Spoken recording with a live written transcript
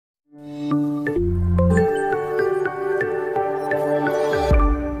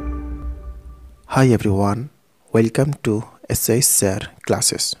Hi everyone, welcome to shsir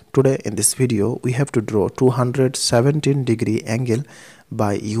classes. Today in this video we have to draw 217 degree angle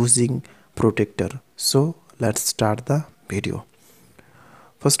by using protractor. So let's start the video.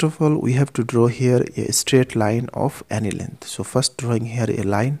 First of all, we have to draw here a straight line of any length. So first drawing here a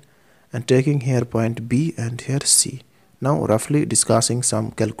line and taking here point B and here C. Now roughly discussing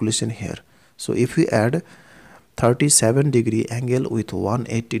some calculation here. So if we add 37 degree angle with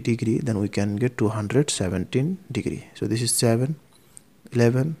 180 degree, then we can get 217 degree. So this is 7,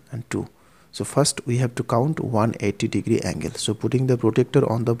 11 and 2. So first we have to count 180 degree angle. So putting the protractor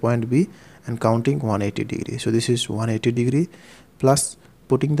on the point B and counting 180 degree. So this is 180 degree plus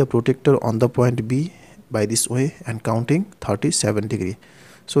putting the protractor on the point B by this way and counting 37 degree.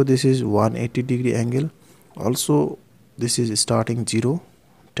 So this is 180 degree angle. Also this is starting 0,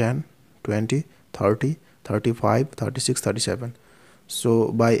 10, 20, 30, 35, 36, 37.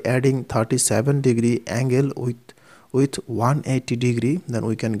 So by adding 37 degree angle with 180 degree, then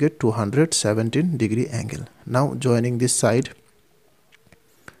we can get 217 degree angle. Now joining this side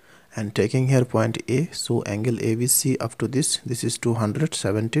and taking here point A, so angle ABC up to this is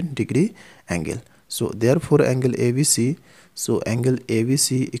 217 degree angle. So therefore angle ABC, so angle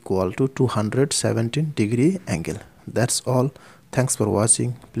ABC equal to 217 degree angle. That's all. Thanks for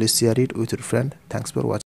watching. Please share it with your friend. Thanks for watching.